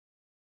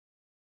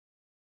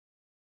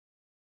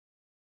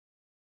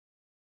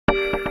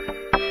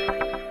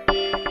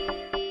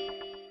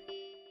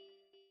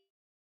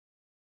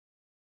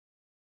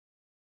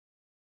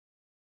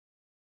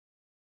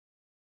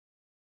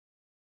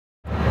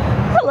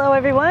Hello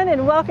everyone,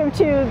 and welcome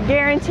to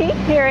Guaranty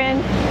here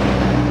in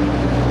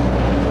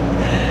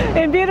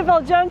beautiful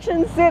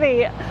Junction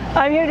City.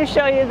 I'm here to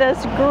show you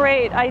this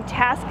great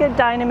Itasca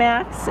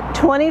Dynamax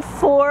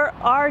 24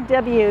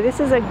 RW.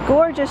 This is a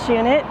gorgeous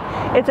unit.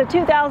 It's a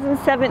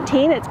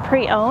 2017, it's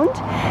pre-owned,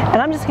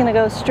 and I'm just going to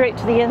go straight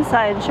to the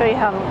inside and show you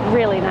how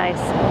really nice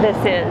this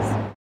is.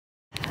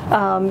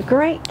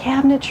 Great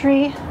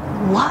cabinetry,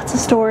 lots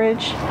of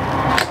storage.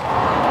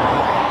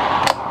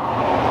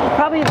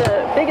 Probably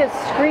the biggest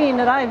screen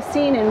that I've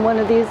seen in one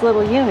of these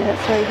little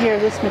units right here.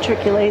 This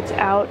matriculates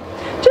out.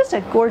 Just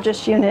a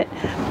gorgeous unit,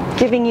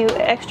 giving you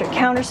extra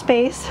counter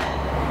space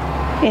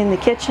in the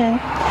kitchen.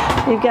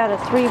 You've got a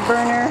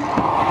 3-burner,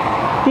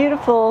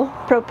 beautiful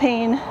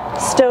propane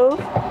stove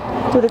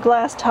with a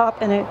glass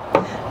top and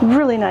a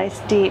really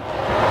nice deep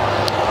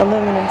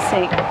aluminum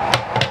sink.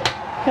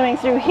 Coming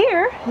through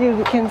here,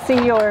 you can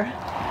see your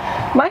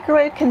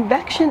microwave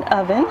convection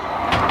oven.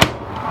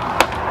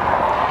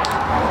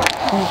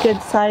 A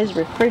good sized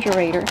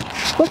refrigerator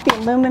with the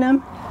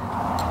aluminum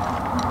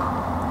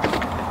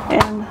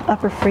and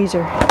upper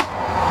freezer.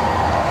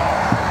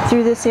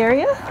 Through this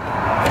area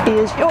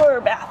is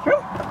your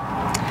bathroom.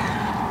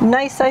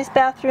 Nice sized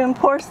bathroom,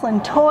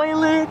 porcelain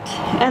toilet,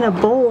 and a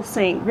bowl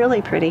sink.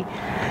 Really pretty.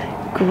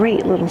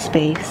 Great little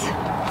space.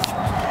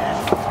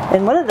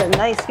 And one of the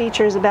nice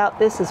features about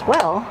this as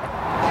well,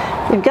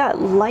 you've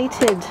got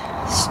lighted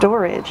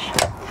storage.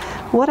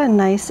 What a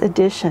nice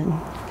addition.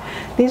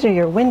 These are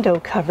your window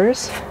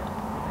covers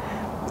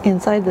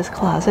inside this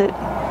closet.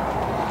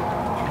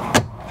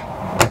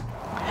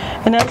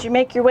 And as you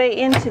make your way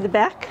into the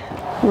back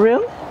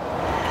room,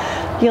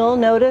 you'll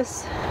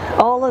notice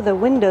all of the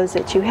windows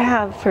that you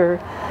have for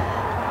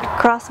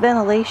cross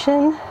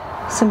ventilation.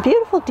 Some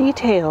beautiful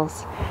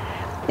details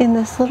in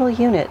this little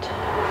unit.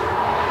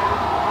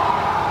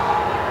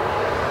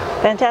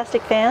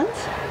 Fantastic fans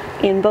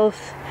in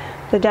both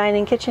the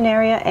dining kitchen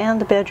area and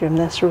the bedroom.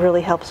 This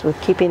really helps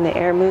with keeping the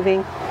air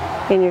moving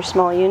in your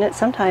small unit.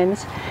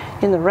 Sometimes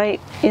in the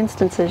right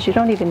instances you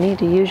don't even need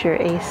to use your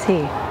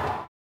AC.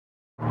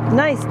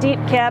 Nice deep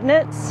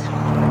cabinets,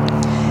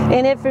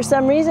 and if for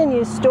some reason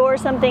you store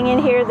something in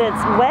here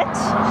that's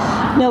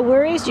wet, no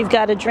worries, you've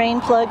got a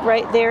drain plug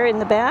right there in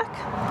the back.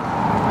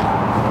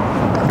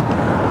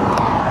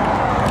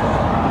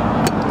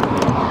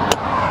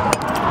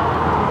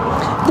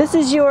 This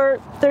is your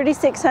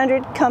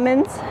 3600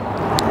 Cummins,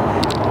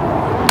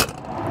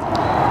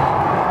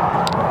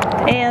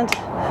 and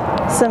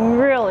some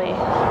really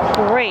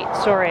great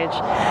storage.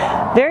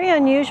 Very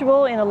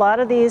unusual in a lot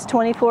of these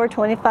 24,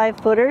 25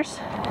 footers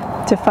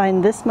to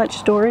find this much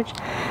storage.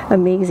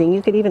 Amazing.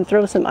 You could even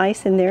throw some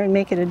ice in there and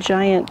make it a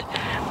giant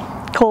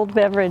cold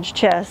beverage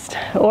chest.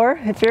 Or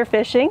if you're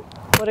fishing,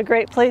 what a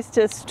great place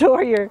to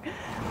store your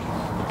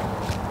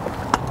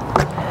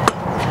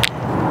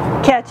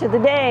catch of the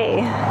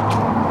day.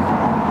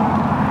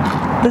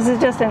 This is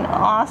just an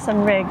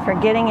awesome rig for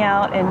getting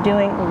out and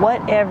doing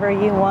whatever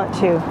you want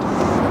to.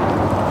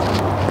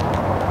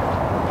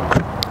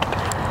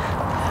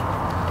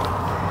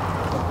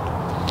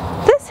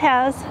 This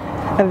has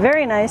a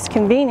very nice,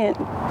 convenient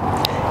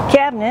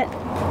cabinet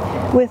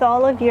with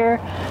all of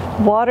your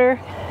water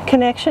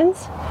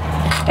connections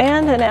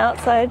and an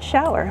outside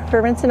shower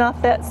for rinsing off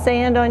that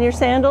sand on your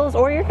sandals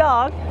or your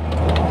dog.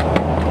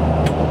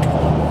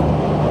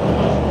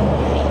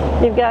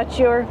 You've got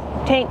your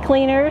tank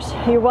cleaners,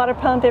 your water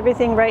pump,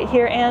 everything right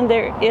here, and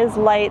there is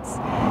lights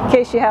in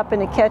case you happen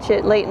to catch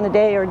it late in the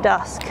day or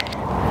dusk.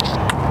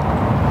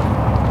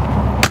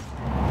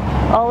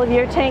 All of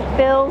your tank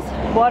fills,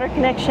 water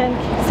connection,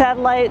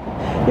 satellite,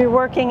 your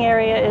working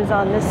area is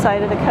on this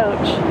side of the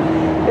coach.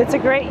 It's a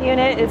great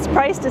unit. It's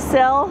priced to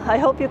sell. I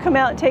hope you come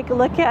out and take a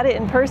look at it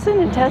in person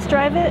and test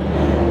drive it.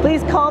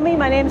 Please call me.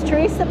 My name is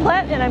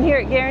Teresa.Plett, and I'm here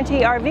at Guaranty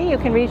RV. You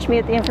can reach me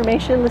at the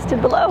information listed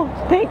below.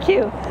 Thank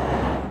you.